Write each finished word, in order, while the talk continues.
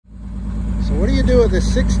you do with a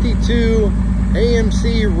 62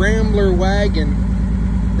 AMC Rambler wagon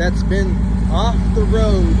that's been off the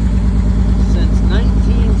road since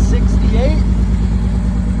 1968?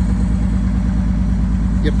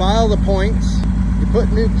 You file the points, you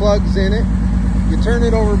put new plugs in it, you turn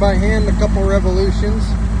it over by hand a couple revolutions,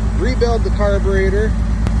 rebuild the carburetor,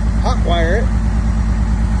 hot wire it,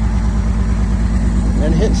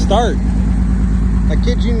 and hit start. I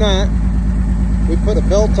kid you not, we put a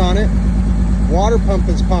belt on it, water pump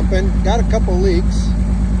is pumping, got a couple leaks.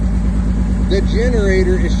 The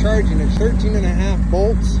generator is charging, it's 13.5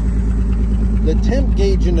 volts. The temp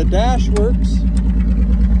gauge in the dash works,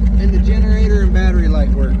 and the generator and battery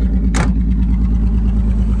light work.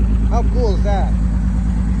 How cool is that?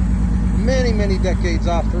 Many decades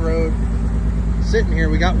off the road, sitting here.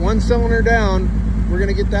 We got one cylinder down. We're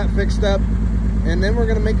gonna get that fixed up, and then we're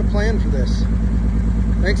gonna make a plan for this.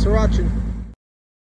 Thanks for watching.